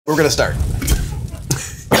we're gonna start.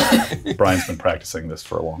 Brian's been practicing this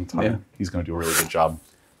for a long time. Yeah. He's gonna do a really good job.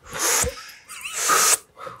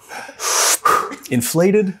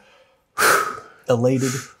 Inflated,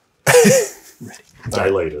 elated, ready.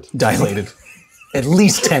 Dilated. Dilated. At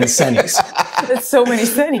least 10 sennies. That's so many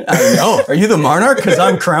sennies. I know. Are you the monarch? Because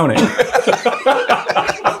I'm crowning.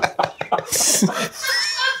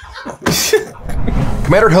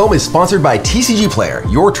 Commander at Home is sponsored by TCG Player,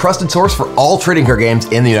 your trusted source for all trading card games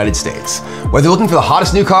in the United States. Whether you're looking for the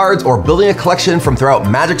hottest new cards or building a collection from throughout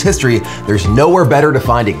Magic's history, there's nowhere better to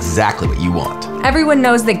find exactly what you want. Everyone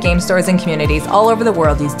knows that game stores and communities all over the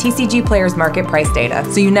world use TCG Player's market price data,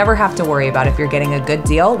 so you never have to worry about if you're getting a good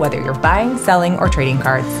deal, whether you're buying, selling, or trading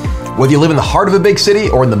cards. Whether you live in the heart of a big city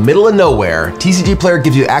or in the middle of nowhere, TCG Player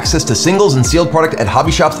gives you access to singles and sealed product at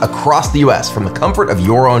hobby shops across the US from the comfort of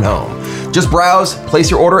your own home. Just browse, place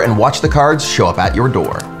your order, and watch the cards show up at your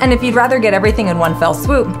door. And if you'd rather get everything in one fell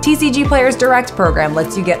swoop, TCG Player's Direct program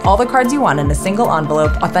lets you get all the cards you want in a single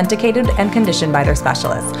envelope, authenticated and conditioned by their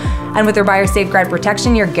specialists. And with their buyer safeguard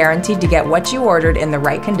protection, you're guaranteed to get what you ordered in the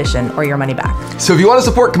right condition or your money back. So if you want to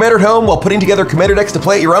support Commander at Home while putting together Commander decks to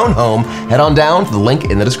play at your own home, head on down to the link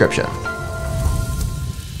in the description.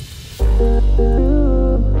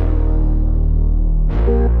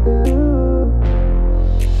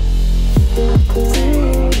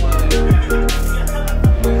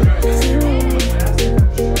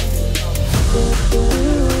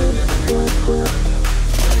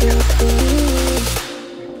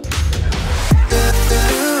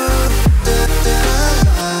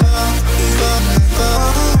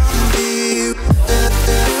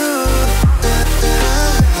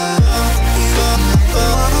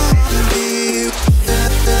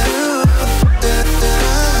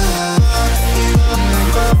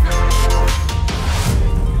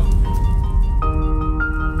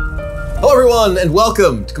 And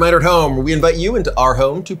welcome to Commander at Home, where we invite you into our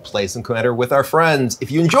home to play some Commander with our friends. If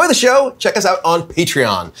you enjoy the show, check us out on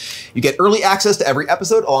Patreon. You get early access to every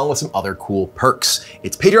episode along with some other cool perks.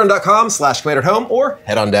 It's patreon.com/commanderatHome, or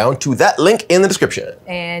head on down to that link in the description.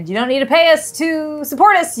 And you don't need to pay us to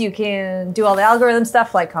support us. You can do all the algorithm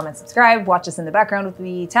stuff like comment, subscribe, watch us in the background with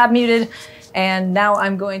the tab muted. And now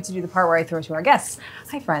I'm going to do the part where I throw to our guests.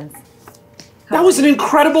 Hi, friends. That was an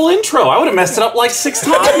incredible intro. I would have messed it up like 6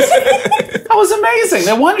 times. That was amazing.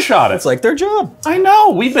 They one-shot it. It's like their job. I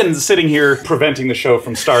know. We've been sitting here preventing the show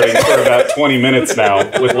from starting for about 20 minutes now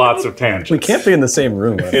with lots of tangents. We can't be in the same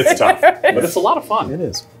room. Right? It's tough, but it's a lot of fun. It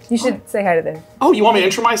is. You should say hi to them. Oh, you want me to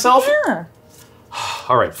intro myself? Yeah.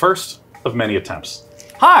 All right, first of many attempts.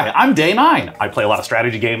 Hi, I'm Day9. I play a lot of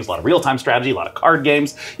strategy games, a lot of real-time strategy, a lot of card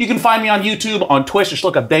games. You can find me on YouTube, on Twitch, just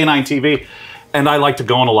look up Day9 TV, and I like to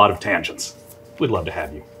go on a lot of tangents. We'd love to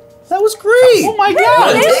have you. That was great. Oh my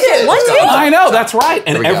God. One ticket. I know, that's right.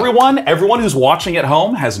 And everyone who's watching at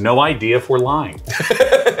home has no idea if we're lying.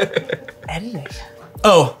 Editing.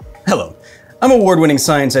 Oh, hello. I'm award-winning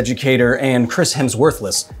science educator and Chris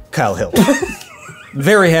Hemsworthless, Kyle Hill.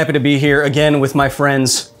 Very happy to be here again with my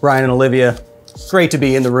friends, Brian and Olivia. Great to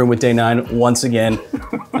be in the room with Day9 once again.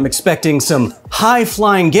 I'm expecting some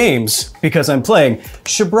high-flying games because I'm playing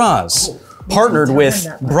Shabraz. Partnered with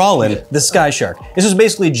Brallin, the Sky Shark. This is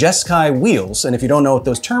basically Jeskai wheels, and if you don't know what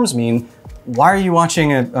those terms mean, why are you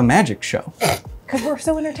watching a magic show? Because we're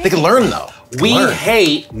so entertained. They can learn, though. We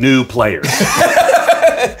hate new players.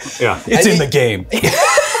 Yeah. It's in the game. You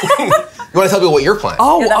want to tell people what you're playing?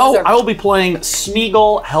 I will be playing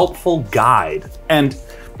Smeagol Helpful Guide. And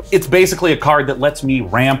it's basically a card that lets me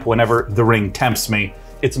ramp whenever the ring tempts me.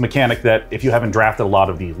 It's a mechanic that, if you haven't drafted a lot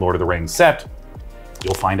of the Lord of the Rings set,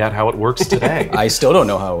 you'll find out how it works today. I still don't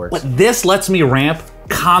know how it works. But this lets me ramp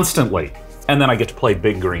constantly. And then I get to play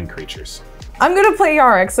big green creatures. I'm gonna play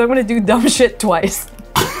Yarok, so I'm gonna do dumb shit twice.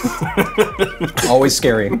 Always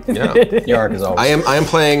scary. Yeah. Yarok is always. I am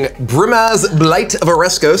playing Brimaz, Blight of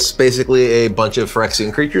Oreskos, basically a bunch of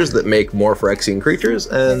Phyrexian creatures that make more Phyrexian creatures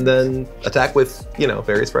and then attack with,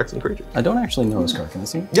 various Phyrexian creatures. I don't actually know this card. Can I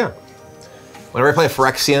see? Yeah. Whenever I play a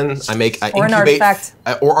Phyrexian, I incubate an artifact.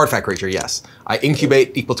 Or artifact creature, yes. I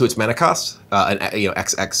incubate equal to its mana cost, an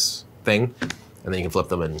XX thing, and then you can flip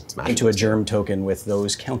them and smash into a germ token with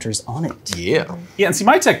those counters on it. Yeah. Yeah, and see,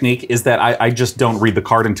 my technique is that I just don't read the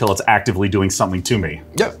card until it's actively doing something to me.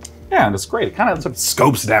 Yeah. Yeah, and it's great. It kind of sort of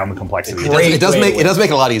scopes down the complexity. It does make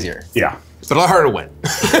it a lot easier. Yeah. But a lot harder to win.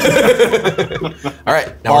 All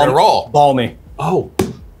right, now we're gonna roll. Ball me. Oh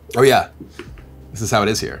yeah. This is how it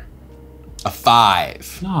is here. A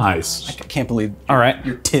 5. Nice. I can't believe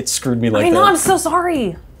your tits screwed me like that. I know, I'm so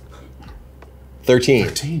sorry. 13.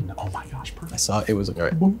 13. Oh my gosh, perfect. I saw it was a... All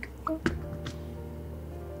right.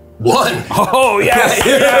 1. Oh, yes.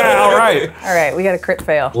 Yeah, all right. All right, we got a crit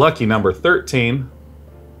fail. Lucky number 13.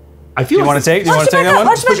 I feel You want to take? Do you want to take that one?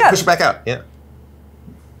 Launch back up. Push it back out. Yeah.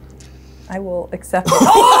 I will accept it.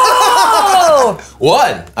 Oh!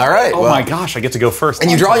 1. All right. Oh my gosh, I get to go first. And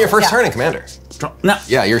you draw your first Yeah. turn in Commander. No.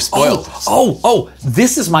 Yeah, you're spoiled.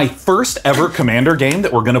 This is my first ever Commander game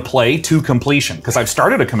that we're going to play to completion, because I've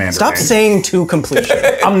started a Commander Stop game. saying to completion.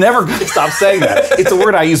 I'm never going to stop saying that. It's a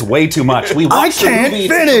word I use way too much. We watched the can't movie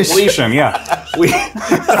finish. Completion, yeah.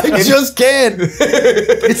 I just can't.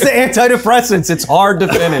 It's the antidepressants. It's hard to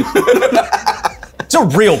finish. It's a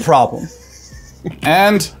real problem.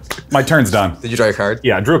 And my turn's done. Did you draw your card?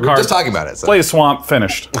 Yeah, I drew a We were card. just talking about it. So. Play a swamp,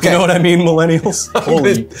 finished. You know what I mean, millennials?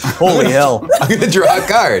 Holy hell. I'm going to draw a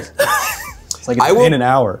card. It's like it's in an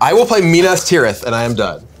hour. I will play Minas Tirith, and I am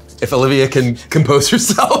done. If Olivia can compose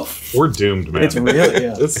herself. We're doomed, man. It's really,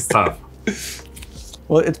 yeah. This is tough.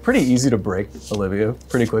 Well, it's pretty easy to break Olivia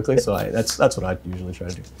pretty quickly, so that's what I usually try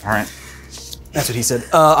to do. All right. That's what he said.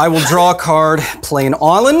 I will draw a card, play an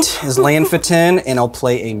island as land for 10, and I'll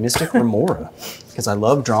play a Mystic Remora, because I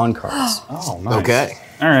love drawing cards. Oh, nice. Okay.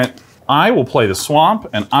 All right. I will play the swamp,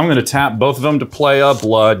 and I'm going to tap both of them to play a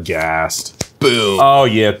Bloodghast. Boom. Oh,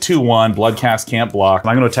 yeah, 2-1. Bloodcast can't block.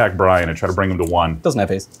 I'm going to attack Brian and try to bring him to 1. Doesn't have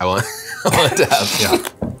haste. I want to have,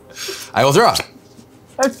 yeah. I will draw.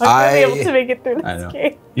 I'm not going to be able to make it through I know. this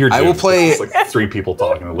game. You're I will doomed. play- It's like 3 people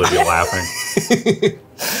talking, Olivia laughing.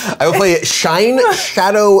 I will play Shine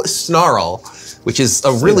Shadow Snarl, which is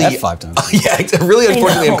a really that 5 times. yeah, it's a really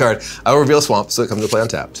unfortunate know. name card. I will reveal Swamp, so it comes to play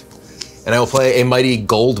untapped. And I will play a Mighty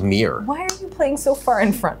Gold Mirror. Why are you playing so far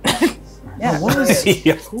in front? Yeah, what is,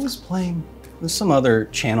 Yeah. who was playing? There's some other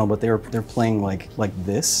channel, but they're playing like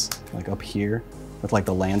this, like up here, with like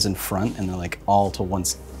the lands in front, and they're like all to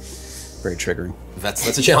once. Very triggering.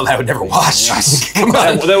 That's a channel that I would never watch. Come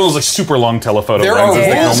on. That was a super long telephoto There lenses are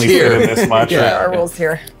that can rules only here. fit in this much. There are rules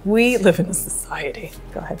here. We live in a society.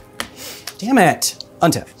 Go ahead. Damn it!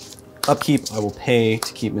 Untap. Upkeep. I will pay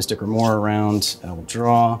to keep Mystic Remora around. I will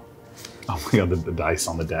draw. Oh my god, the dice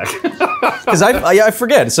on the deck. Because I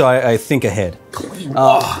forget, so I think ahead.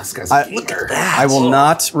 Oh, this guy's look at that. I will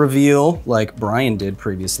not reveal like Brian did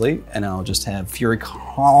previously, and I'll just have Fury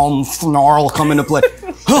Calm Snarl come into play.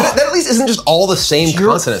 That at least isn't just all the same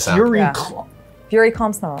consonant sound. Fury Yeah. Calm. Fury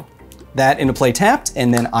Calm Snarl. That into play tapped,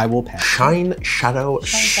 and then I will pass. Shine Shadow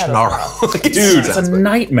Shadow Snarl. Dude, it's a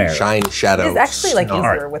nightmare. Shine Shadow It's actually like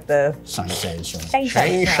Snarl. easier with the Shine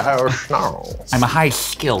Shadow Snarl. I'm a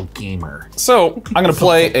high-skilled gamer. So, I'm going to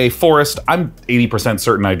play a forest. I'm 80%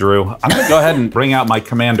 certain I drew. I'm going to go ahead and bring out my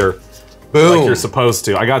commander Boom. like you're supposed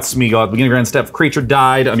to. I got Smeagol. At the beginning of your end step, if creature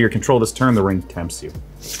died under your control this turn, the ring tempts you.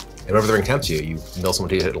 And whenever the ring tempts you, you mill someone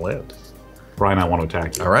to hit a land. Brian, I want to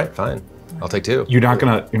attack you. All right, fine. I'll take 2. You're not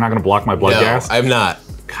gonna block my No, Bloodghast? I'm not.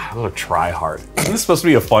 God, what a try hard. Isn't this supposed to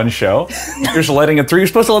be a fun show? You're just letting it through. You're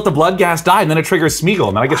supposed to let the Bloodghast die, and then it triggers Smeagol,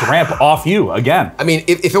 and then I get to ramp off you again. I mean,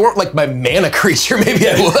 if it weren't like my mana creature, maybe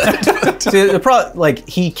I would. See, the like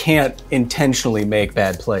he can't intentionally make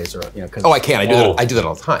bad plays, or because Oh, I can. I do that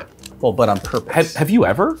all the time. well, but on purpose. Have you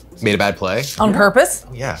ever? Made a bad play. on purpose.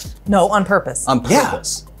 Yeah. No, on purpose. On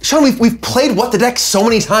purpose. Sean, we've played What the Deck so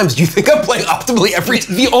many times. Do you think I'm playing optimally every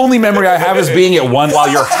time? The only memory I have is being at 1 while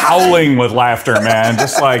you're howling with laughter, man.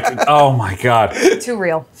 Just like, oh my god. Too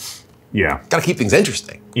real. Yeah. Gotta keep things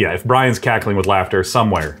interesting. Yeah, if Brian's cackling with laughter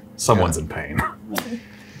somewhere, someone's in pain.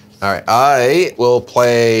 All right, I will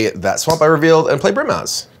play that Swamp I revealed and play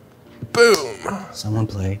Brimaz. Boom. Someone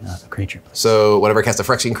play, not a creature. So whenever I cast a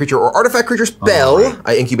Phyrexian creature or artifact creature spell,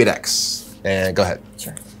 I incubate X. And go ahead.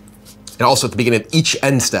 Sure. And also at the beginning of each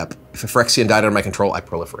end step, if a Phyrexian died under my control, I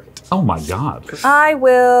proliferate. Oh my god. I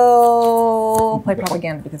will play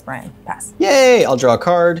Propaganda because Brian. Pass. Yay! I'll draw a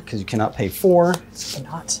card because you cannot pay 4.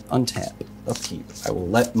 Not. Untap. Upkeep. I will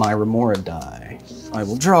let my Remora die. I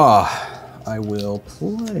will draw. I will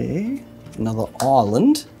play another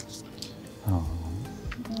island.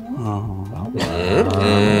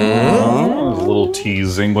 A little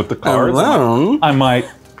teasing with the cards. Alone. I might.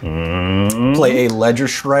 Play a Ledger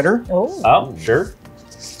Shredder. Oh, sure.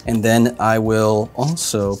 And then I will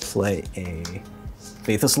also play a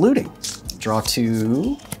Faithless Looting. Draw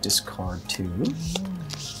 2, discard 2.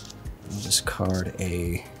 I'll discard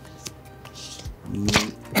a...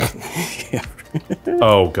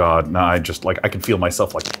 Oh god, no, I just like I can feel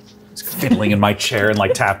myself like fiddling in my chair and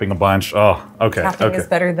like tapping a bunch. Oh, okay, Tapping okay. is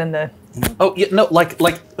better than the. Oh, yeah, no, like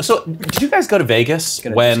so. Did you guys go to Vegas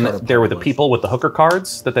Gotta when discard a there were the probably. people with the hooker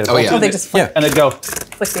cards that they? Oh, yeah. Oh, they just flick, and they go.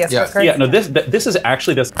 flick the escort Yeah. cards. Yeah, no, this is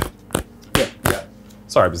actually this. Yeah.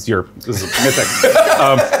 Sorry, this is mythic.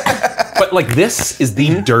 But like this is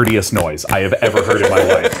the dirtiest noise I have ever heard in my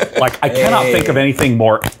life. Like I cannot think of anything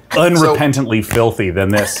more unrepentantly filthy than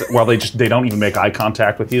this. Well, they don't even make eye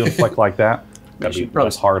contact with you and flick like that. Gotta be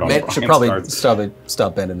less hard on Should probably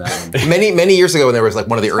stop bending that one. Many years ago, when there was like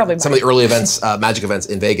one of the some of the early events, Magic events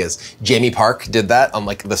in Vegas, Jamie Park did that on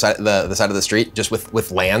like the side of the street, just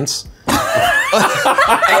with lands.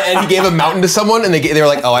 And he gave a mountain to someone, and they were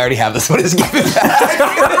like, "Oh, I already have this one. Just give it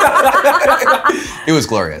back." It was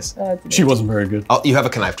glorious. She wasn't very good. Oh, you have a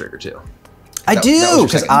connive trigger too. I That was do, your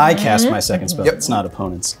because second. I cast my second spell. Yep. It's not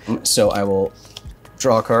opponent's. So I will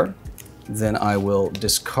draw a card. Then I will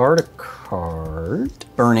discard a card,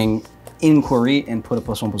 Burning Inquiry, and put a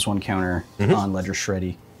 +1/+1 counter on Ledger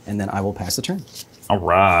Shreddy. And then I will pass the turn. All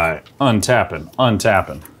right,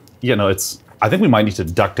 untapping. You know, I think we might need to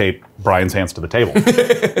duct tape Brian's hands to the table.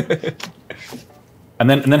 And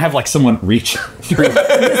then have like someone reach through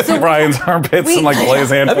Brian's armpits and like play his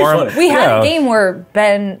hand for him. We had a game where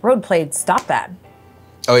Ben Road played Stop That.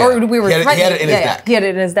 Oh yeah. Or we were he had it in his deck. He had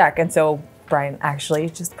it in his deck, and so Brian actually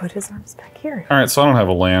just put his arms back here. All right, so I don't have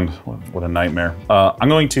a land. What a nightmare. I'm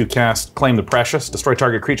going to cast Claim the Precious. Destroy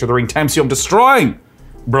target creature. The ring tempts you. I'm destroying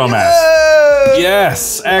Brimaz.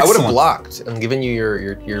 Yes, excellent. I would have blocked and given you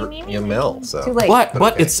your mill. So. Too late. But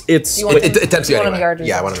okay. it's It tempts you You want him anyway. guarded?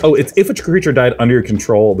 Yeah, I want to. oh, it's if a creature died under your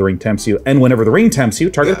control, the ring tempts you, and whenever the ring tempts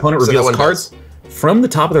you, target opponent so that reveals one cards from the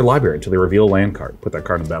top of their library until they reveal a land card. Put that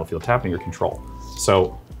card in the battlefield, tapping your control.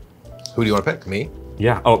 So, Who do you want to pick? Me?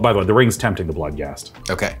 yeah. Oh, by the way, the ring's tempting the Bloodghast.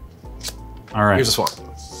 Okay. All right. Here's a swamp.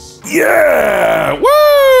 Yeah!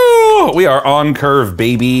 Woo! We are on curve,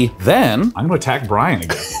 baby. Then I'm going to attack Brian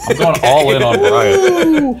again. I'm going all in on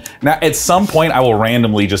Brian. Now, at some point, I will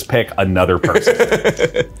randomly just pick another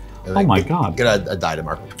person. Oh my god! Get a die to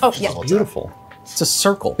mark. Oh, yeah. Beautiful. It's a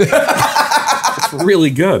circle. It's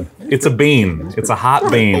really good. It's a bean. It's a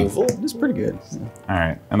hot bean. It's pretty good. All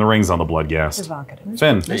right, and the ring's on the Bloodghast. Evocative.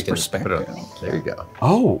 Finn. You can perspective. put it on. There you go.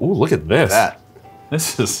 Oh, ooh, look at this. That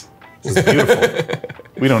This is beautiful.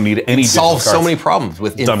 We don't need any solves so cards. many problems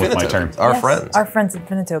with Done with my Infinite turn. Tokens. Our Yes, friends. Our friends,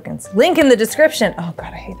 Infinite Tokens. Link in the description. Oh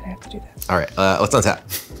god, I hate that I have to do that. All right, let's untap.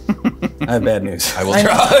 I have bad news. I will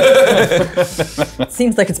try.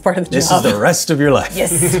 Seems like it's part of the This job. is the rest of your life.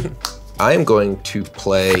 Yes. I am going to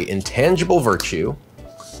play Intangible Virtue.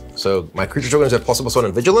 So my creature tokens have +1/+1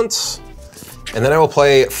 in Vigilance. And then I will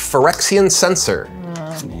play Phyrexian Censor.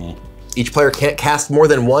 Each player can't cast more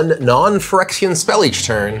than one non-Phyrexian spell each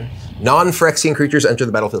turn. Non-Phyrexian creatures enter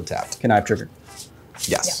the battlefield tapped. Connive trigger.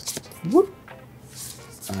 Yes.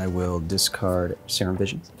 I will discard Serum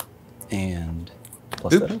Vision and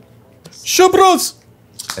plus Oop. that. Shabraz!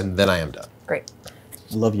 And then I am done. Great.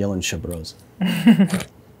 I love yelling Shabraz.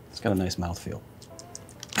 It's got a nice mouthfeel.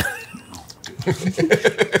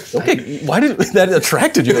 Okay, why did that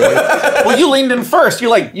attracted you? Well, you leaned in first. You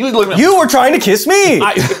looked. You were trying to kiss me!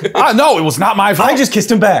 No, it was not my fault. I just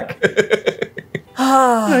kissed him back.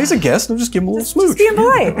 No, he's a guest. I'll just give him a little smooch. Being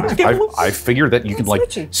polite. I figured that you could like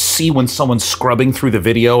Smoochy. see when someone's scrubbing through the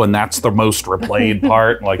video, and that's the most replayed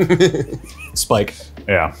part. Like, Spike.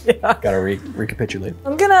 yeah. Gotta recapitulate.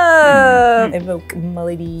 I'm gonna evoke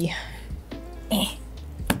Milady.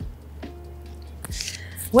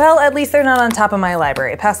 Well, at least they're not on top of my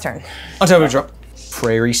library. Pass turn. On top of a drop.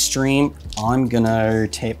 Prairie Stream. I'm gonna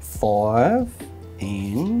tape 5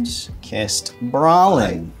 and cast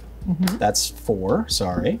Brallin. That's 4,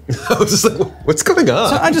 sorry. I was just like, what's going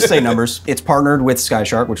on? I just say numbers. It's partnered with Sky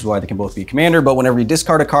Shark, which is why they can both be commander, but whenever you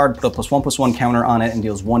discard a card, put a +1/+1 counter on it and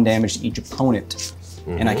deals 1 damage to each opponent.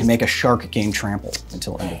 And I can make a shark gain trample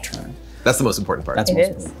until end of turn. That's the most important part. That's It most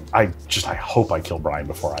is. important. I hope I kill Brian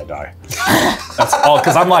before I die. That's all,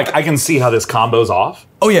 because I'm like, I can see how this combo's off,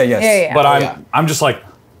 Oh yeah, yes. Yeah. but yeah. I'm just like,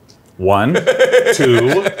 1,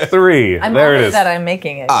 2, 3. I'm there it honored is. that I'm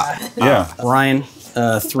making it. Yeah. Ryan,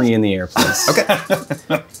 3 in the air, please. Okay.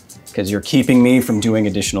 Because you're keeping me from doing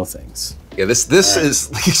additional things. Yeah, this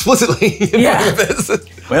is like, explicitly Yeah. this.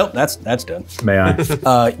 Well, that's done. May I?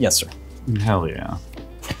 Yes, sir. Hell yeah.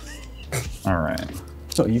 All right.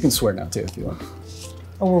 So you can swear now too if you want.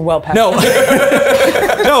 Oh, we're well past No. No,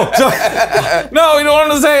 you don't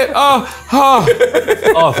want to say it.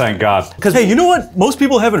 Oh, thank God. Because Hey, you know what most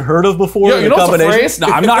people haven't heard of before in you a know what's the combination? phrase? No,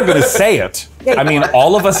 I'm not going to say it. I mean,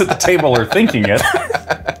 all of us at the table are thinking it,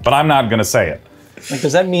 but I'm not going to say it. Like,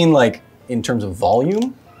 does that mean like in terms of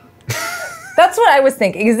volume? That's what I was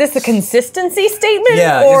thinking. Is this a consistency statement?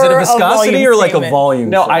 Yeah, or is it a viscosity volume or like statement? a volume?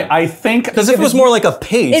 No, I think Because if it was more like a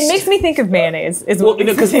paste. It makes me think of mayonnaise. Is well, what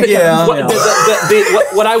because Yeah.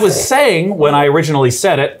 what I was saying when I originally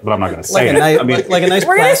said it, but I'm not going to say like it. a nice, like a nice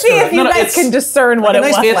We're gonna see plaster. if you guys it's- can discern what a it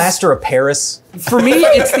nice was. plaster of Paris. For me,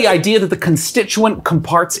 it's the idea that the constituent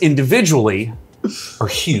comparts individually are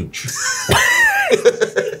huge.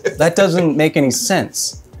 That doesn't make any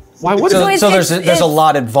sense. Why would So, it? so there's a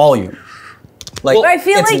allotted volume. Like I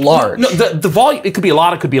feel it's like- large. No, the volume, it could be a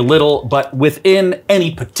lot, it could be a little, but within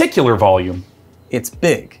any particular volume, It's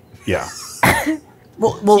big. yeah.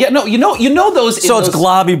 Well, Yeah, no, you know those. so it's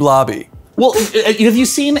globby blobby. Well, have you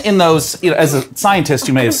seen in those? As a scientist,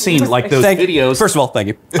 you may have seen like those videos. First of all, thank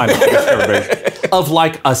you. I know, everybody, of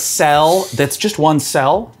like a cell that's just one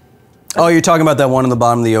cell, Oh, you're talking about that one in the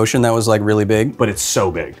bottom of the ocean that was like really big? but it's so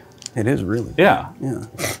big. It is really. Yeah, Yeah.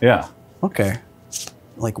 yeah. Okay.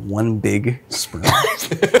 Like one big sprout.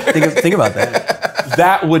 think about that.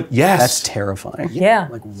 That would That's yes. terrifying. Yeah.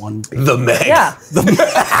 Like one big. The Meg. Yeah.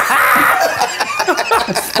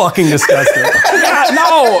 Fucking disgusting.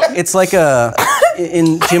 No. It's like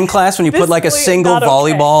in gym class when you put like a Physically single not okay.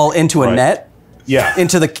 volleyball into a Right. net. Yeah.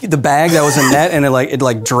 Into the bag that was a net, and it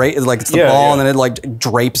it's the Yeah, ball, yeah. and then it like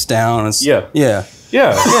drapes down. It's, Yeah. yeah.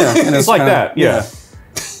 Yeah. And It's like kinda- that. Yeah.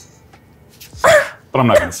 But I'm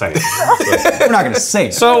not going to say it. We're not gonna say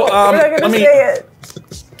it. So I'm not gonna let me. say it.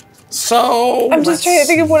 So I'm just trying to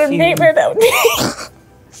think of what a nightmare that would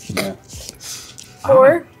be.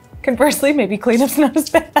 Or conversely, maybe cleanup's not as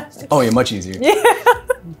bad. Oh, yeah, much easier.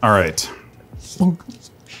 All right.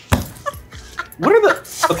 What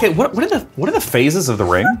are the phases of the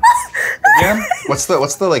ring? Again? What's the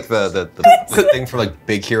like the thing for like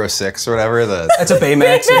Big Hero 6 or whatever? That's a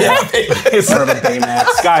Baymax. Yeah. It's sort of a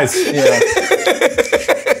Baymax. Guys, Yeah.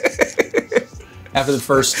 After the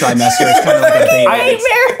first trimester, it's kind of like a Baymax.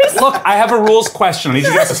 Nightmares. look, I have a rules question. I need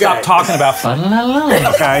you guys to stop talking about fun.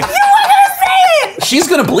 Okay. She's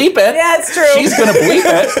gonna bleep it. Yeah, it's true. She's gonna bleep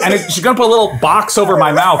it, and she's gonna put a little box over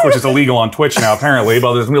my mouth, which is illegal on Twitch now, apparently.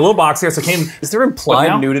 But there's gonna be a little box here, so Is there implied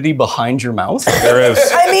now? nudity behind your mouth? there is.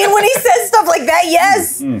 I mean, when he says stuff like that,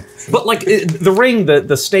 yes. But like the ring,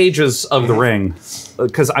 the stages of the ring,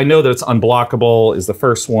 because I know that it's unblockable is the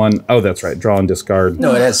first one. Oh, that's right. Draw and discard.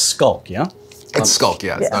 No, it has Skulk, yeah? It's Skulk,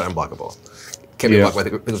 yeah. It's not unblockable. Can't be Yeah. blocked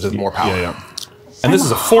by it was just more power. Yeah, yeah. And this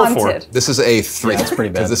is a 4/4. Haunted. This is a 3. That's pretty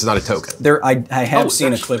bad. Because this is not a token. I have Oh, seen a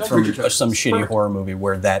that's- clip that's from pretty good. some shitty horror movie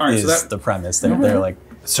where that All right, is so that- the premise. They're like,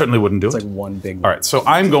 Certainly wouldn't do it's it. like one big. All right, so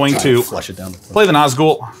I'm going to flush it down. play the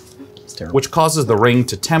Nazgul, It's terrible. which causes the ring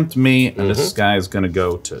to tempt me, and this guy is going to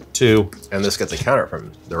go to 2. And this gets a counter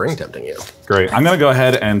from the ring tempting you. Great. I'm going to go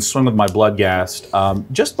ahead and swing with my Bloodghast,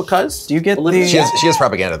 just because. Do you get Olivia- the? She has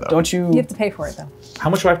propaganda though. Don't you? You have to pay for it, though. How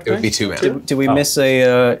much do I have to It would pay? be 2 mana. Did we miss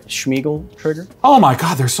a Smeagol trigger? Oh my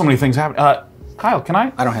God, there's so many things happening. Kyle, can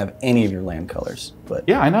I? I don't have any of your land colors, but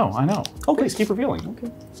Yeah, I know. Oh, please keep revealing.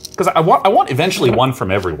 Okay. Because I want eventually one from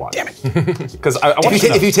everyone. Damn it. Because I want to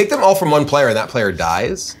know. If you take them all from one player and that player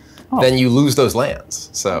dies, then you lose those lands.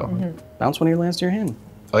 So, bounce one of your lands to your hand.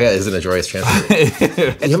 oh yeah, isn't it a joyous chance?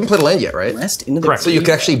 And you haven't played a land yet, right? Rest into the. Correct. So you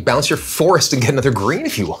can actually bounce your forest and get another green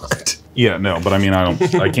if you want. Yeah, no, but I mean, I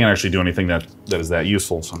can't actually do anything that is that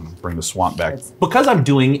useful. So I'm gonna bring the swamp back because I'm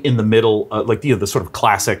doing in the middle, like the sort of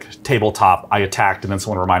classic tabletop. I attacked, and then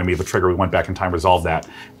someone reminded me of a trigger. We went back in time, resolved that,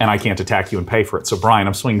 and I can't attack you and pay for it. So Brian,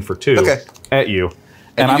 I'm swinging for 2 Okay. at you,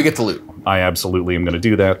 And I'm- you get to loot. I absolutely am going to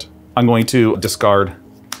do that. I'm going to discard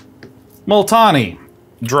Multani,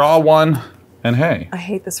 draw 1, and hey, I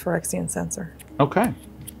hate this Phyrexian sensor. okay.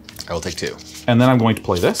 I will take 2. And then I'm going to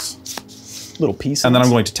play this, little piece. and then I'm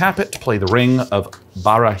going to tap it to play the Ring of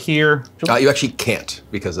Bara here. You actually can't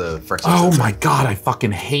because of Phyrexian Oh Sensor. my God, I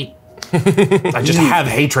fucking hate. I just have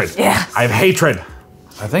hatred. Yeah. I have hatred.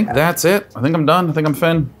 I think that's it. I think I'm done. I think I'm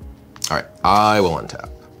Finn. All right, I will untap.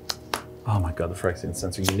 Oh my God, the Phyrexian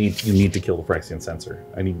sensor. You need to kill the Phyrexian sensor.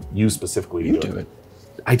 I need you specifically to You do it.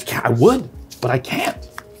 I can't. I would, but I can't.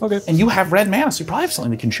 Okay. And you have red mana, so you probably have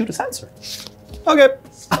something that can shoot a sensor. Okay.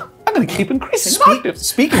 I'm going to keep increasing octaves.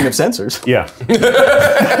 Speaking of sensors, Yeah.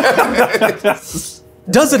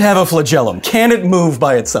 does it have a flagellum? Can it move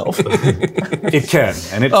by itself? It can,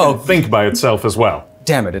 and it Oh. can think by itself as well.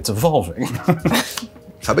 Damn it, it's evolving.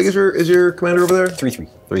 How big is your commander over there? 3/3.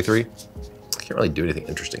 3/3. I can't really do anything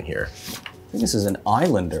interesting here. I think this is an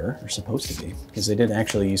islander, or supposed to be, because they did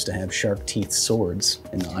actually used to have shark teeth swords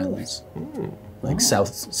in the islands. Like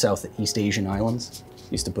Southeast Asian islands.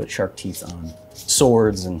 Used to put shark teeth on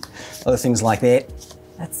swords and other things like that.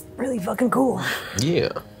 That's really fucking cool. Yeah.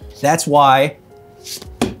 That's why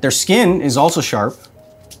their skin is also sharp,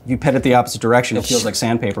 you pet it the opposite direction, it feels like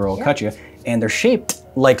sandpaper will cut you. And they're shaped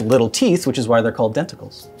like little teeth, which is why they're called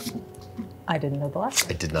denticles. I didn't know the last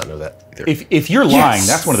one. I did not know that either. If you're lying,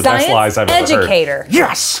 that's one of the best lies I've ever heard. Educator.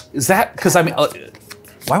 Yes! Is that, because I mean,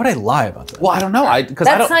 Why would I lie about that? well, I don't know.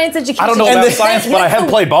 That's science education. I don't know about science, but I have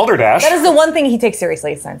played Balderdash. That is the one thing he takes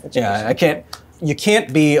seriously, is science education. Yeah, you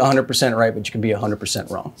can't be 100% right, but you can be 100%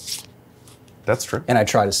 wrong. That's true. And I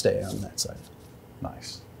try to stay on that side.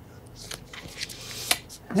 Nice.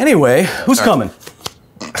 Anyway, who's coming?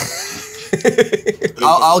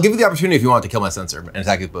 I'll give you the opportunity if you want to kill my sensor and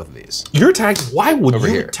attack you with both of these. You're attacked. Why would Over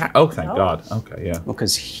you here. attack? Oh, thank God. Okay, yeah. Well,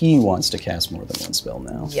 because he wants to cast more than one spell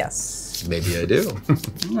now. Yes. Maybe I do.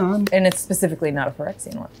 And it's specifically not a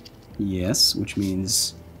Phyrexian one. Yes, which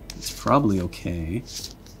means it's probably okay.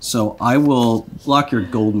 So I will block your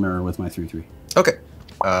gold mirror with my 3/3. Okay.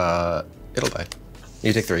 It'll die.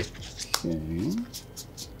 You take 3. Okay.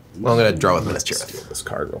 Well, I'm gonna draw with Menace Steal Tirith. this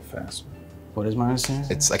card real fast. What is my answer?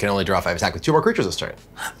 I can only draw 5 attack with 2 more creatures this turn.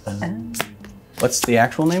 What's the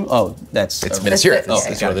actual name? Oh, that's It's Menace Tirith. Oh,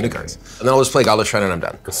 It's one of the new cards. And then I'll just play Godless Shrine and I'm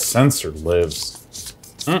done. The sensor lives.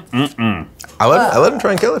 I let him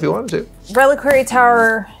try and kill if he wanted to. Reliquary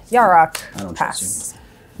Tower, Yarok. I don't trust Pass.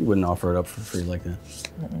 You wouldn't offer it up for free like that.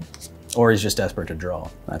 Or he's just desperate to draw.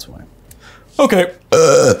 That's why. Okay,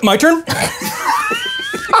 my turn.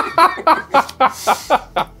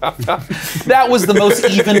 That was the most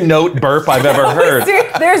even note burp I've ever heard.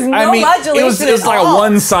 There's no I mean, modulation it was at like all. a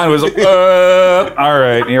one sign. It was like, all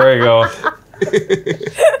right, here we go.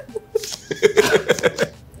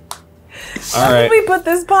 All How right. did we put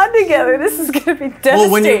this pod together? This is going to be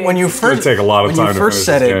devastating. Well, when you first take a lot of time to first finish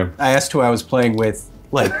said this it, game. I asked who I was playing with,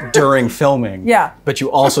 like during filming. Yeah. But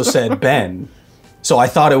you also said Ben. So I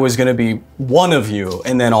thought it was going to be one of you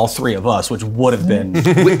and then all 3 of us, which would have been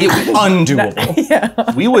undoable.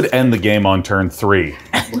 We would end the game on turn 3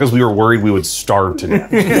 because we were worried we would starve to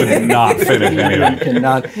death. We would not finish anything.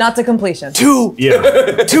 Not to completion. Too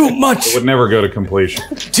much. It would never go to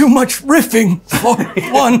completion. Too much riffing for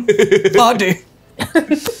one body.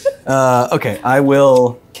 Okay, I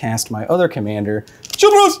will cast my other commander,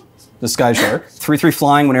 Shabraz, the Sky Shark. 3/3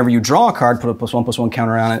 flying. Whenever you draw a card, put a +1/+1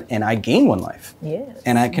 counter on it, and I gain 1 life. Yeah.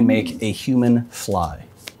 And I can make a human fly.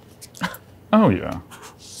 Oh, yeah.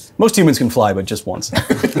 Most humans can fly, but just once.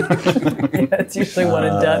 That's usually one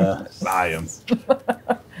and done. Science.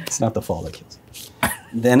 It's not the fall that kills you.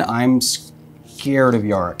 Then I'm scared of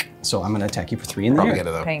Yarok, so I'm going to attack you for 3 in the Probably air. get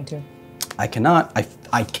it though. Paying 2. I cannot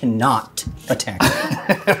attack you.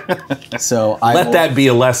 So Let that be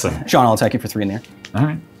a lesson. Sean, I'll attack you for 3 in the air. All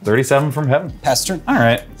right. 37 from heaven. Pass turn. All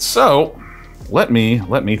right. So let me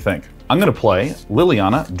think. I'm going to play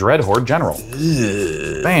Liliana Dreadhorde General.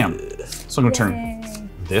 Bam. So I'm going to turn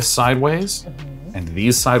this sideways and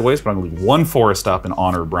these sideways, but I'm going to leave 1 forest up in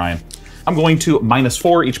honor of Brian. I'm going to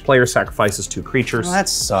 -4. Each player sacrifices 2 creatures. Well, that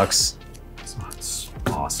sucks. That's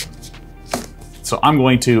awesome. So I'm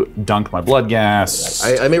going to dunk my blood gas.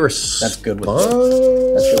 I may respond. That's good with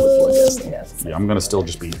blood gas. Yes. Yeah, I'm going to still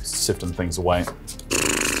just be sifting things away.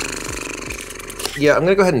 Yeah, I'm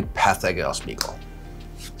gonna go ahead and Path Exile Smeagol.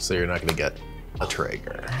 So you're not gonna get a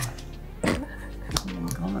trigger.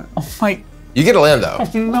 Oh my, You get a land though.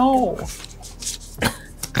 no.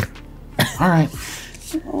 All right.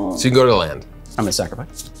 So you can go to the land. I'm gonna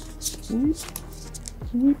sacrifice.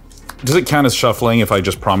 Does it count as shuffling if I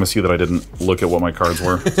just promise you that I didn't look at what my cards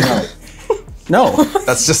were? No.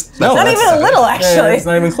 That's just No. Not even a little, actually. It's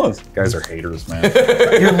not even close. Guys are haters, man.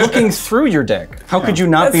 You're looking through your deck. How could you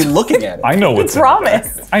not be looking at it? I know what's in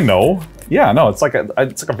Promise. the deck. I know. Yeah, no, it's like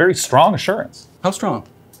a very strong assurance. How strong?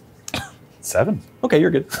 7. Okay, you're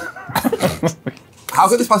good. How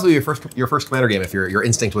could this possibly be your first commander game if your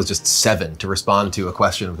instinct was just 7 to respond to a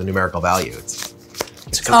question of the numerical value?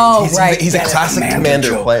 He's a classic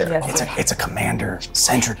commander player. Yes. It's a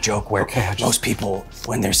commander-centric joke where most people,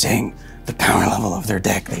 when they're saying the power level of their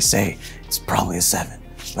deck, they say it's probably a 7.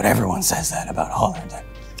 But everyone says that about all their deck.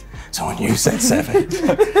 So when you said 7,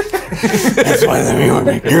 that's why you were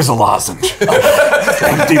making. Here's a lozenge.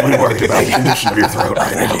 I'm deeply worried about the condition of your throat.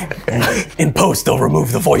 In post, they'll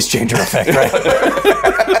remove the voice changer effect, right?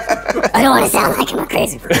 I don't want to sound like I'm a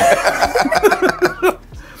crazy person.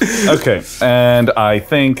 Okay, and I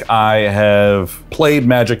think I have played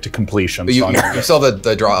Magic to completion. But you so I'm- still have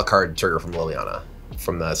the draw a card trigger from Liliana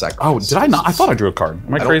from the sacrifice. Oh, did I not? I thought I drew a card.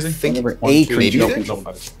 Am I I don't crazy? think Remember, one, a two, maybe creature. you did? No.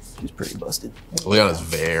 She's pretty busted. Liliana's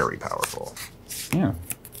very powerful. Yeah.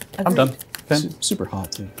 I'm done. Super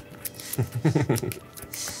hot, too.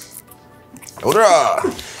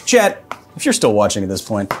 Odra! Chat, if you're still watching at this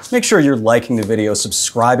point, make sure you're liking the video,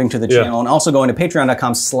 subscribing to the channel, and also going to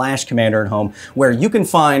patreon.com/CommanderAtHome, where you can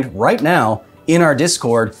find right now in our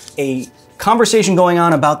Discord a conversation going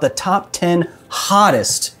on about the top 10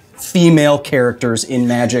 hottest female characters in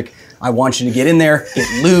Magic. I want you to get in there,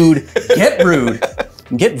 get lewd, get rude,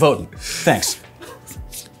 and get voting. Thanks.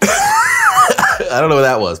 I don't know what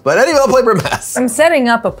that was, but anyway, I'll play Brimaz. I'm setting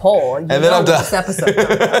up a poll. And then I'm done. This episode.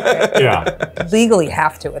 Right? Yeah. Legally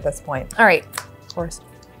have to at this point. All right. Of course.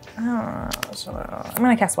 I'm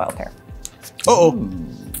gonna cast Wild Hair. Oh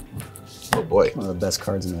boy. One of the best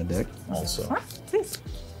cards in my deck. Also. What? Please.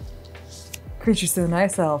 Creatures so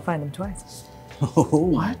nice, I'll find them twice. Oh,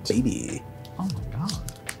 what? Baby. Oh my god.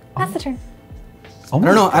 That's the turn. I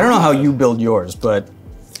don't know how you build yours, but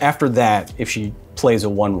after that, if she plays a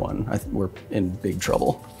 1/1, I think we're in big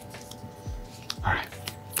trouble. All right.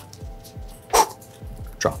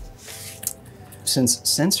 Draw. Since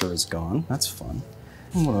Censor is gone, that's fun.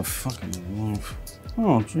 What a fucking life.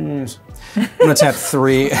 Oh, jeez. I'm gonna tap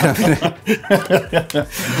 3, and I'm gonna.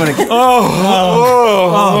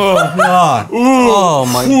 Oh God. Oh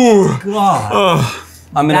my God.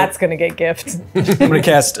 That's gonna get gift. I'm gonna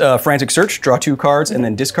cast Frantic Search, draw 2 cards, and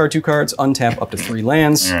then discard 2 cards, untap up to 3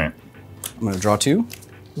 lands. All right. I'm gonna draw 2.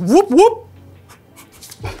 Whoop whoop.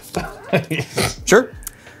 Sure.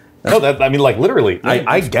 No, I mean, like literally,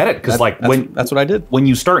 I get it because like that's what I did. When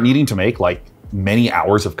you start needing to make like many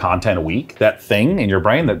hours of content a week, that thing in your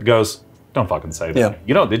brain that goes, don't fucking say that. Yeah.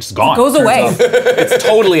 You know, it's just gone. It goes away. It's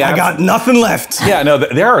totally. I got nothing left. Yeah, no.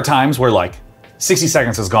 There are times where like 60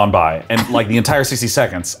 seconds has gone by, and like the entire 60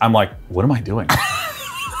 seconds, I'm like, what am I doing?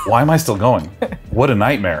 Why am I still going? What a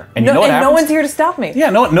nightmare. And you know what happens? No one's here to stop me. Yeah,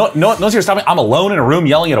 no one's here to stop me. I'm alone in a room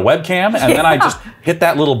yelling at a webcam, and then I just hit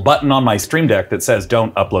that little button on my Stream Deck that says,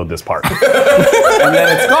 don't upload this part. And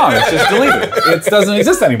then it's gone. It's just deleted. It doesn't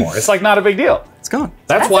exist anymore. It's like not a big deal. It's gone.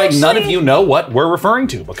 That's why none of you know what we're referring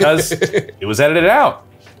to, because it was edited out.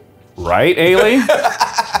 Right, Eilidh?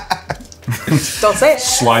 Don't say it.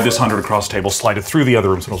 Slide this 100 across the table, slide it through the other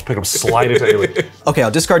room, so it'll pick up, slide it to Eilidh. Okay,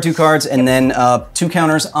 I'll discard 2 cards, and then 2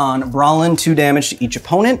 counters on Brallin, 2 damage to each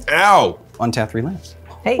opponent. Ow! Untap 3 lands.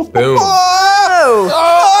 Hey. Boom.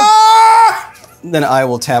 Then I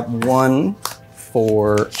will tap 1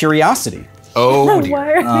 for Curiosity. Oh dear.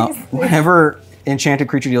 Why are these? Whenever enchanted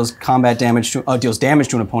creature deals combat damage to deals damage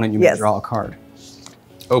to an opponent, you may draw a card.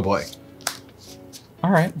 Oh boy. All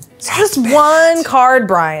right. Just 1 card,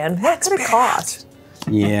 Brian. What could it cost?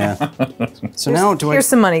 Yeah. So now do Here's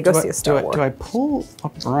some money. Go see a do Star Wars. I pull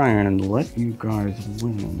up Brian and let you guys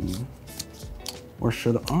win? Or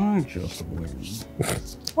should I just win?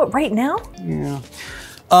 What, right now? Yeah.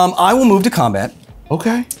 I will move to combat.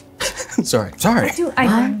 Okay. Sorry. Okay.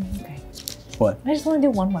 What? I just want to do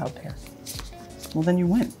 1 wild pair. Well, then you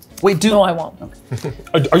win. Wait, dude. No, I won't.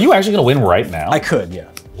 Are you actually going to win right now? I could, yeah.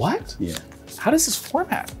 What? Yeah. How does this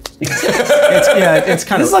format? It's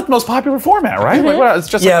kind This is like the most popular format, right? Like, what, it's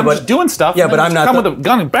just like, I'm just doing stuff. Yeah, and but then I'm just not come with a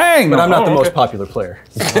gun and bang. But I'm not the most popular player.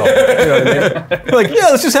 You know what I mean? Like, yeah,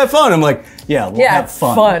 let's just have fun. I'm like, yeah, we'll have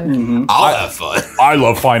fun. I'll have fun. I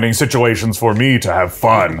love finding situations for me to have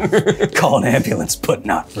fun. Call an ambulance, but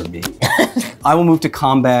not for me. I will move to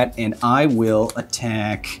combat, and I will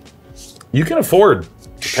attack. You can afford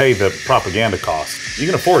to pay the propaganda cost. You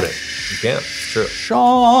can afford it. You can. It's true.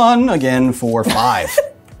 Sean again for 5.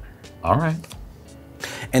 All right.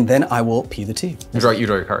 And then I will P the T, You draw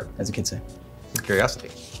your card. as the kids say. Curiosity.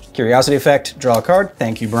 Curiosity effect, draw a card.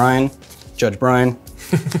 Thank you, Brian. Judge Brian.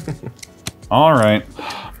 All right.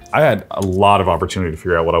 I had a lot of opportunity to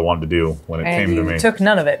figure out what I wanted to do when it came to me. Took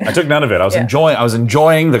none of it. I took none of it. I was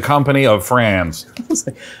enjoying the company of Franz.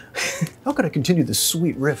 How could I continue this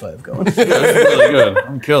sweet riff I have going? It's really good.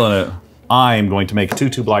 I'm killing it. I'm going to make a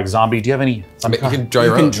 2/2 black zombie. Do you have any? You can draw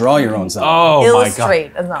your You can own. draw your own zombie. Oh my god.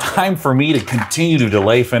 Illustrate a zombie. Time for me to continue to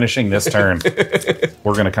delay finishing this turn.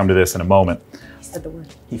 We're going to come to this in a moment. He said the word.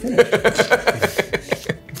 He finished.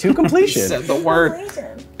 To completion. Said the word.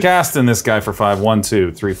 Casting this guy for 5. 1,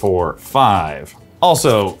 2, 3, 4, 5.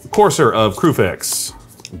 Also, Courser of Crufix.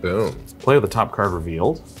 Boom. Play with the top card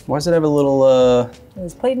revealed. Why does it have a little, It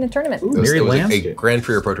was played in a tournament. It was Myriad lands? a Grand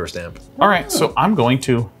Prix or Pro Tour stamp. All right, so I'm going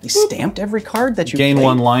to He stamped every card that you gain played?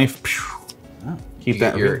 1 life. Pew. Keep You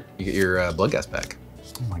that. get your Bloodghast back.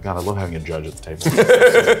 Oh my god, I love having a judge at the table.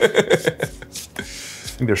 I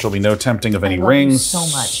think there shall be no tempting of any love you rings. so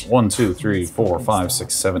much. 1, 2, 3, 4, 5,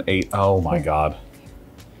 6, 7, 8. Oh my god.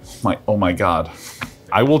 Oh my god.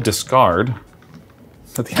 I will discard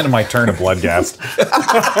at the end of my turn a Bloodghast.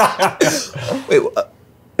 Wait,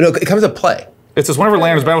 no, it comes to play. It says whenever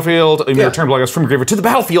land is battlefield, you may return Bloodghast from your graveyard to the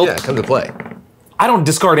battlefield. Yeah, it comes to play. I don't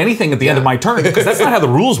discard anything at the end of my turn because that's not how the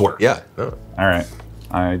rules work. Yeah. No. All right.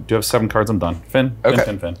 I do have 7 cards. I'm done. Finn.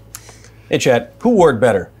 Finn. Hey, chat. Who wore it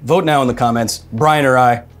better? Vote now in the comments. Brian or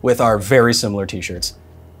I, with our very similar T-shirts.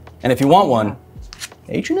 And if you want one,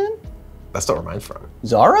 H&M? That's not where mine's from.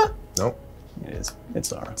 Zara? Nope. It is. It's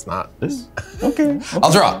Zara. It's not. This. Okay.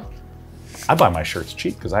 I'll draw. I buy my shirts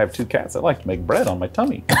cheap because I have 2 cats that like to make bread on my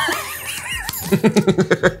tummy.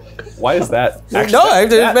 Why is that?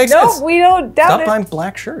 Actually, it makes sense. No, we don't doubt Stop it. buying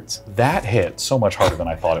black shirts. That hit so much harder than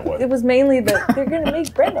I thought it would. It was mainly that they're gonna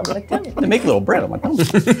make bread on my tummy. They make little bread on my tummy.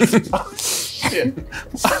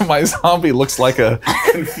 My zombie looks like a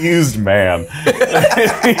confused man.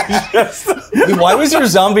 Why was your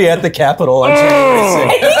zombie at the Capitol on January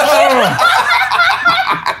 6th?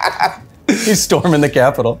 He's storming the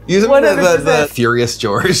Capitol. Use the Furious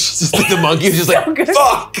George. Just like the monkey who's just like,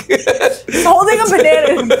 fuck! He's holding a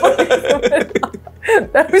banana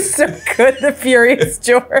and that was so good, the Furious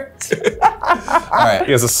George. All right.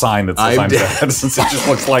 He has a sign that says I'm dead since it just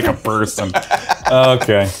looks like a person.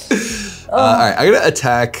 Okay. All right, I'm gonna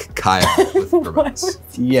attack Kaya with Brimaz.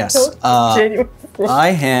 Yes.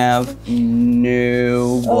 I have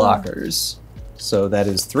no blockers. So that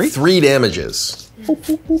is 3. 3 damages.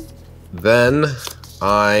 Then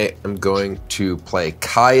I am going to play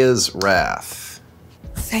Kaya's Wrath.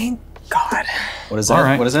 Thank God. What is that? All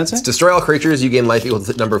right. What does that say? Destroy all creatures. You gain life equal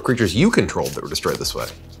to the number of creatures you controlled that were destroyed this way.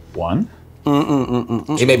 1.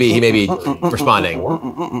 He may be responding.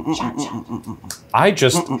 I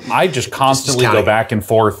just constantly go back and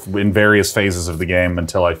forth in various phases of the game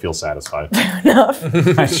until I feel satisfied. Enough.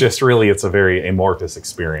 It's just really, it's a very amorphous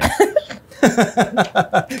experience.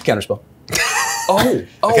 Counterspell.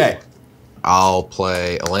 Okay. I'll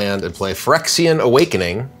play a land and play Phyrexian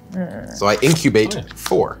Awakening. So I incubate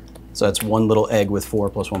 4. So that's 1 little egg with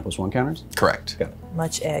 4+1/+1 counters? Correct. Got it.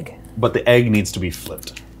 Much egg. But the egg needs to be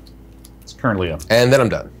flipped. It's currently a... And then I'm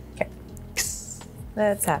done. Okay.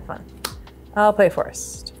 Let's have fun. I'll play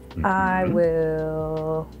Forest. I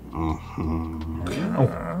will...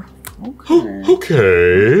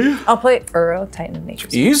 Okay. I'll play Uro, Titan of Nature.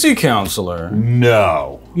 Easy, counselor.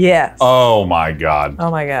 No. Yes. Oh my God. Oh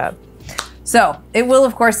my God. So, it will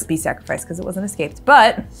of course be sacrificed because it wasn't escaped,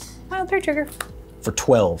 but Wild 3 trigger. For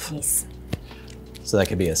 12. Yes. So that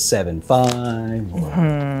could be a 7/5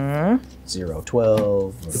 or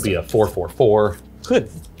 0/12. Could be a 4/4/4. Could.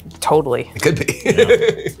 Totally. It could be.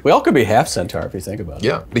 We all could be half centaur if you think about it.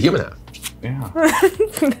 Yeah, the human half. Yeah.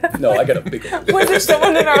 No, I got a big one. Was there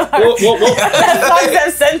someone in our lives that songs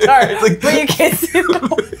have centaur, but you can't see them?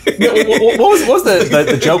 What was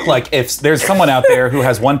the joke like? If there's someone out there who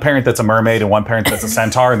has one parent that's a mermaid and one parent that's a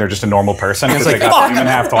centaur, and they're just a normal person, It's because like, they got the human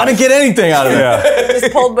half I twice. didn't get anything out of it. Yeah.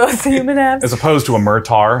 Just pulled both the human halves. As opposed to a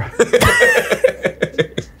murtar.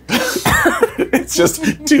 It's just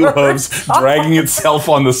 2 hooves dragging itself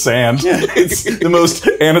on the sand. It's the most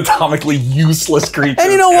anatomically useless creature.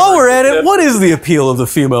 And you know, while we're at it, what is the appeal of the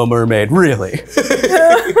female mermaid, really?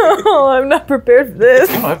 Oh, I'm not prepared for this.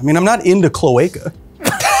 I mean, I'm not into cloaca.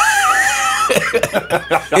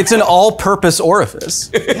 It's an all-purpose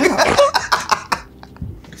orifice.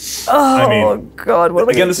 Oh, I mean, God. What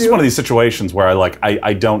again, this is one of these situations where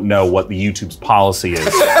I don't know what the YouTube's policy is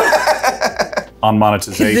on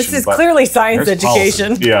monetization. This is but clearly science there's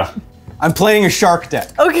education. policy. Yeah. I'm playing a shark deck.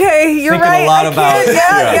 Okay, you're Thinking a right. lot I about-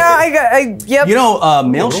 can't- yep. You know,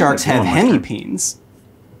 male sharks have hemipenes.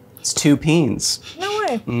 It's 2 peens. No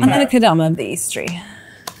way. I'm gonna Kadama the East tree.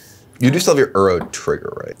 You do still have your Uro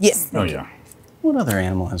trigger, right? Yes. Oh yeah. What other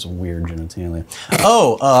animal has a weird genitalia?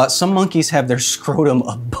 Oh, some monkeys have their scrotum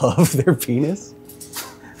above their penis.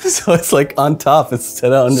 So it's like on top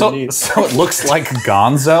instead of underneath. So it looks like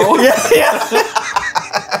Gonzo? Yeah.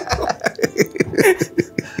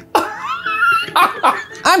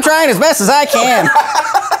 I'm trying as best as I can.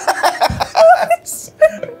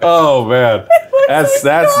 Oh man. That's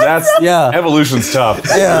Yeah. Evolution's tough.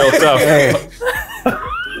 Yeah. Real tough. Hey,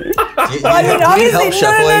 I mean, obviously, help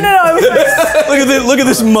shuffling? no. I was like, look at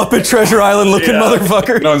this Muppet Treasure Island looking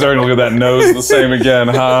motherfucker. No one's ever gonna look at that nose the same again,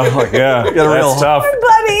 huh? Like, yeah, Got a real- that's tough.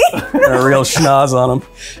 buddy. Got a real schnoz on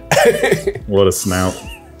him. What a snout.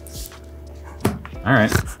 All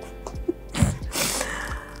right.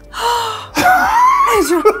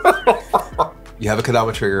 You have a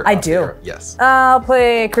Kadama trigger. I off do. your- Yes. I'll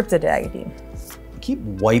play Cryptodaggy. Keep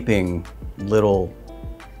wiping little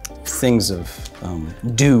things of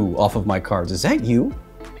dew off of my cards. Is that you?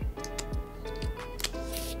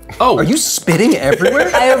 Oh. Are you spitting everywhere?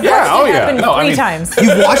 I have watched oh, it yeah. happen No, I 3 mean- times. You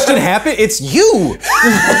watched it happen? It's you!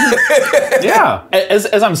 Yeah.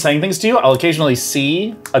 As I'm saying things to you, I'll occasionally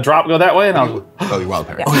see a drop go that way, and I'll. Oh, you wild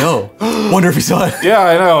parrot. Oh no. Wonder if he saw it. Yeah,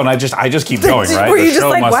 I know, and I just keep going, right? Were you The just show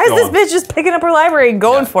like, must why is go this on. bitch just picking up her library and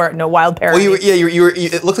going for it? No, wild parrot. Well,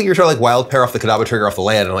 it looked like you were trying to like wild pair off the Kadabra trigger off the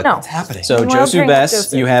land. And I'm like, No. what's happening? So, Wild Josu Parrot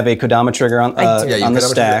Best, Josu. you have a Kodama trigger on, I do. Yeah, you on have the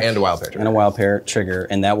a Kodama stack. trigger and a wild parrot trigger. And a wild parrot trigger,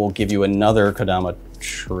 and that will give you another Kodama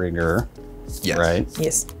trigger, yes. right?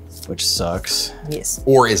 Yes. Which sucks. Yes.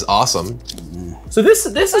 Or is awesome. So this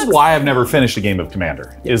is why I've never finished a game of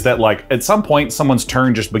Commander. Is that like at some point someone's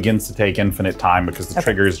turn just begins to take infinite time because the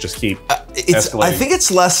triggers just keep escalating. I think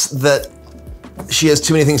it's less that she has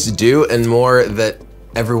too many things to do and more that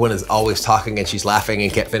everyone is always talking and she's laughing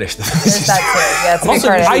and can't finish the There's that too. Yeah, it's a big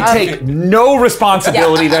part of it. I take no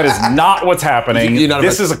responsibility. That is not what's happening. You're not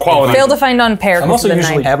This a- is a quality. Fail to find on pair. I'm also the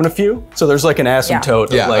usually 9. having a few, so there's like an asymptote.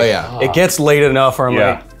 Of Yeah, like, oh, yeah. It gets late enough where I'm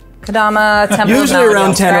Yeah. like, Kadama, Temple of usually Mount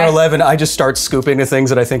around 10 or Yelstrai. 11, I just start scooping to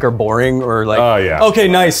things that I think are boring or like, Oh, yeah. okay,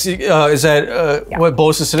 nice. Is that, what,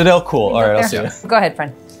 Bosa Citadel? Cool. All right, I'll see There. it. Go ahead,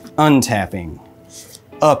 friend. Untapping,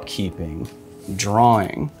 upkeeping,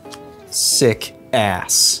 drawing, sick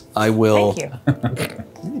ass. I will. Thank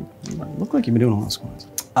you. Look like you've been doing a lot of squats.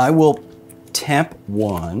 I will tap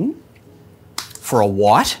 1 for a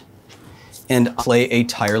what? And play a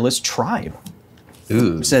Tireless Tribe.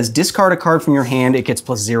 Ooh. It says discard a card from your hand, it gets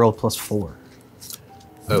 +0/+4.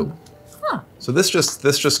 Oh. So this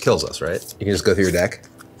just kills us, right? You can just go through your deck.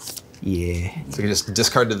 Yeah. So you can just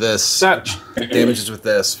discard to this, That, damages with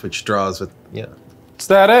this, which draws with, yeah. is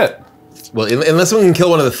that it? Well, unless someone can kill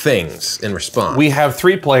one of the things in response. We have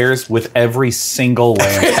 3 players with every single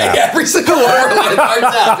land tapped. Every single one of our lands are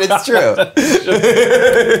tapped. It's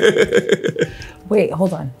true. Wait,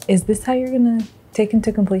 hold on. Is this how you're gonna take him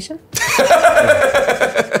to completion?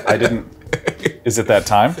 I didn't. Is it that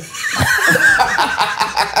time?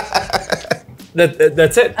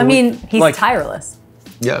 That's it. I mean, he's Like- tireless.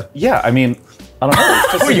 Yeah. Yeah, I mean, I don't know.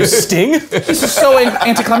 It's just- Are you Sting? This is so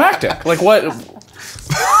anticlimactic. Like what? Is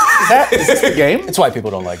this the game? It's why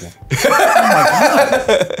people don't like me.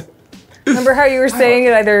 Remember how you were saying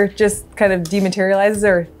it either just kind of dematerializes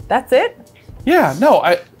or that's it? Yeah, no,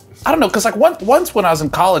 I don't know, because like once when I was in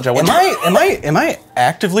college, I went. Am I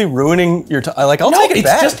actively ruining your time? Like, I'll No, take it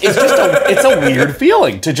back. it's a weird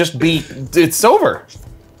feeling to just be. It's over.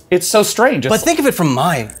 It's so strange. But think of it from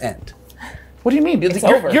my end. What do you mean?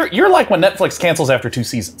 over. You're like when Netflix cancels after 2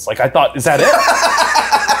 seasons. Like I thought, is that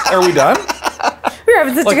it? Are we done? We were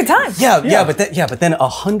having such a good time. Yeah, but then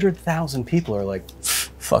 100,000 people are like,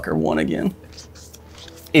 fucker won again.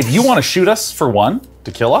 If you want to shoot us for 1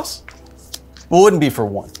 to kill us, Well, it wouldn't be for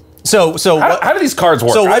 1. So how do these cards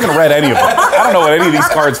work? So I haven't read any of them. I don't know what any of these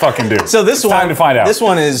cards fucking do. So this It's one, time to find out. This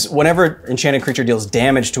one is whenever enchanted creature deals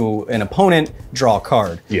damage to an opponent, draw a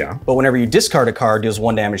card. Yeah. But whenever you discard a card, deals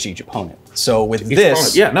 1 damage to each opponent. So with Each this,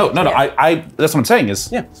 opponent. Yeah, no. I that's what I'm saying is.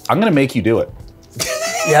 Yeah. I'm gonna make you do it.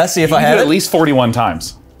 yeah. See if You I do have it it. at least 41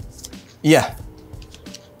 times. Yeah.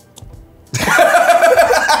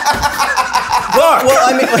 Look.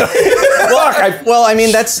 Well, I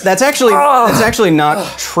mean that's actually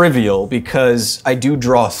not trivial because I do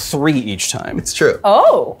draw 3 each time. It's true.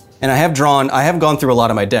 Oh. And I have gone through a lot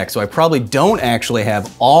of my deck, so I probably don't actually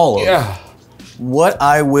have all of them. What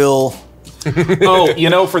I will.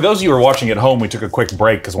 Oh, for those of you who are watching at home, we took a quick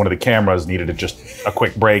break because one of the cameras needed just a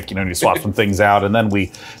quick break. You swap some things out, and then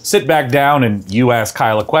we sit back down and you ask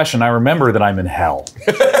Kyle a question. I remember that I'm in hell.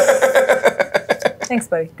 Thanks,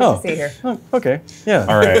 buddy. Good to see you here. Oh, okay. Yeah.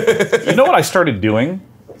 All right. You know what I started doing?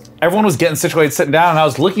 Everyone was getting situated, sitting down, and I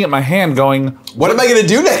was looking at my hand going, What am I going to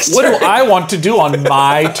do next what turn? do I want to do on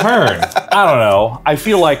my turn? I don't know. I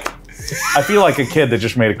feel like a kid that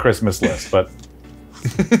just made a Christmas list, but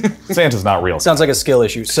Santa's not real. Sounds like a skill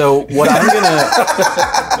issue. So what I'm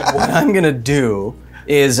gonna do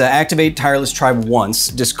is activate Tireless Tribe once,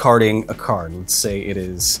 discarding a card. Let's say it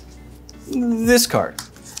is this card.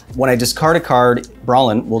 When I discard a card,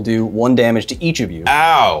 Brallin will do 1 damage to each of you,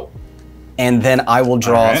 Ow. and then I will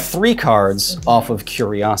draw Alright. 3 cards off of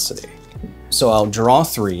Curiosity. So I'll draw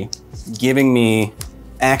 3, giving me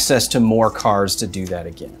access to more cards to do that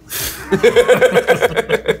again.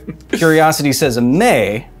 Curiosity says a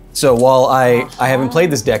may, so while I haven't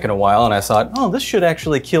played this deck in a while and I thought, oh, this should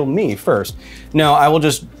actually kill me first. No, I'll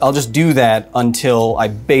just do that until I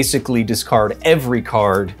basically discard every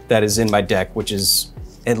card that is in my deck, which is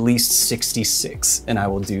at least 66, and I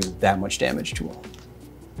will do that much damage to all.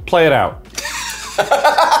 Play it out.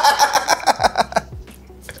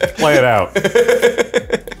 Play it out.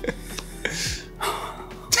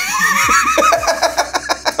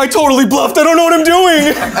 I totally bluffed. I don't know what I'm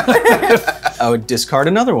doing. I would discard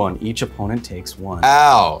another one. Each opponent takes one.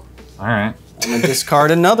 Ow. All right. I'm gonna discard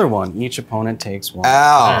another one. Each opponent takes one. Ow.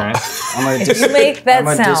 All right. I'm gonna, If you make that I'm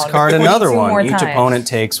gonna sound discard another 22 one. more Each times. opponent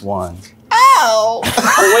takes one. Ow.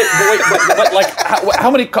 But like, how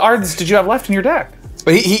many cards did you have left in your deck?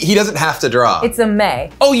 But he doesn't have to draw. It's a May.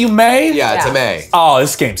 Oh, you may? yeah, it's a Yeah. May. Oh,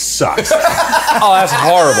 this game sucks. Oh, that's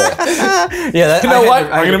horrible. Yeah, that, You know what?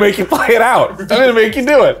 I'm gonna make you play it out. I'm gonna make you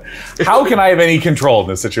do it. How can I have any control in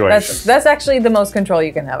this situation? That's actually the most control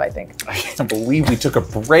you can have, I think. I can't believe we took a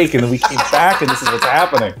break and then we came back and this is what's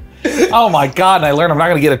happening. Oh my God, and I learned I'm not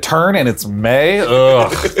gonna get a turn and it's May?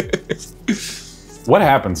 Ugh. What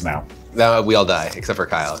happens now? Now we all die, except for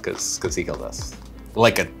Kyle, because he killed us.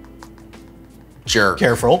 Like a jerk.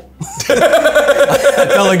 Careful. I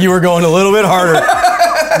felt like you were going a little bit harder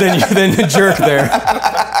than the jerk there.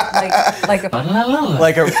 Like a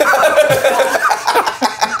Like a.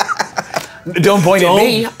 Don't point at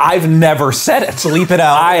me. I've never said it. Bleep it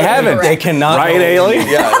out. I haven't. They cannot. Right, Ailey?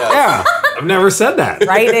 Yeah. I've never said that.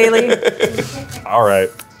 right, Eilidh? All right.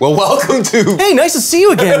 Well, welcome to. Hey, nice to see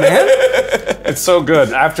you again, man. It's so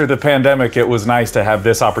good. After the pandemic, it was nice to have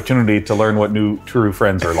this opportunity to learn what new true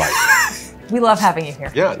friends are like. We love having you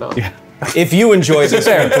here. Yeah, no. If you enjoyed this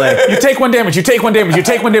gameplay, You take 1 damage, you take 1 damage, you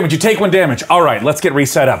take 1 damage, you take 1 damage. All right, let's get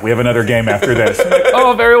reset up. We have another game after this.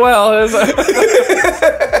 Oh, very well.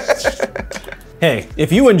 hey,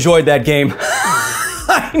 if you enjoyed that game,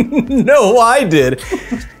 I know I did.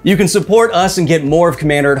 You can support us and get more of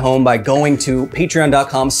Commander at Home by going to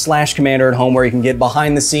patreon.com/Commander at Home, where you can get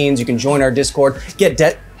behind the scenes. You can join our Discord, get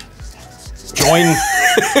join.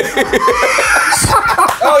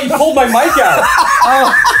 Oh, you pulled my mic out.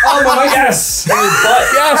 Oh, my mic. Yes.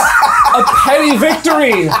 Yes. A petty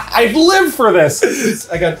victory. I've lived for this.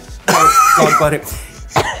 I got dog butted.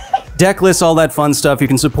 Decklists, all that fun stuff. You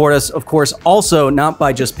can support us, of course, also not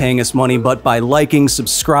by just paying us money, but by liking,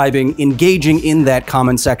 subscribing, engaging in that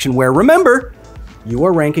comment section where, remember, you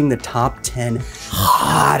are ranking the top 10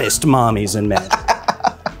 hottest mommies and men.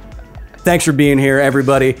 Thanks for being here,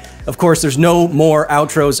 everybody. Of course, there's no more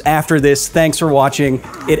outros after this. Thanks for watching.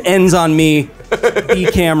 It ends on me. B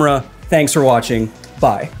camera. Thanks for watching.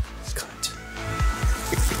 Bye.